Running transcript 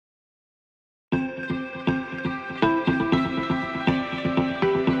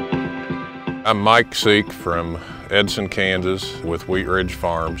I'm Mike Sieck from Edson, Kansas with Wheat Ridge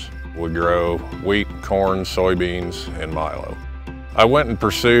Farms. We grow wheat, corn, soybeans, and milo. I went in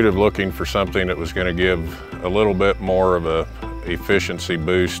pursuit of looking for something that was going to give a little bit more of a efficiency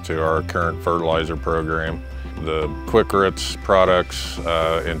boost to our current fertilizer program. The QuickRoots products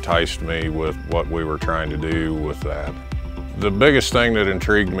enticed me with what we were trying to do with that. The biggest thing that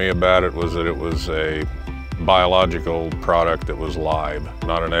intrigued me about it was that it was a biological product that was live,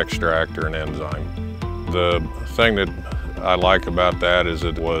 not an extract or an enzyme. The thing that I like about that is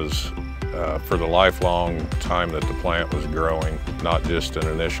it was for the lifelong time that the plant was growing, not just an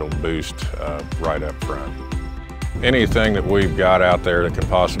initial boost right up front. Anything that we've got out there that can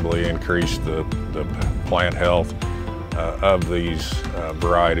possibly increase the plant health of these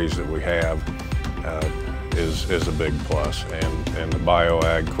varieties that we have is a big plus, and the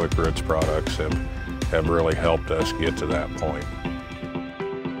BioAg QuickRoots products have really helped us get to that point.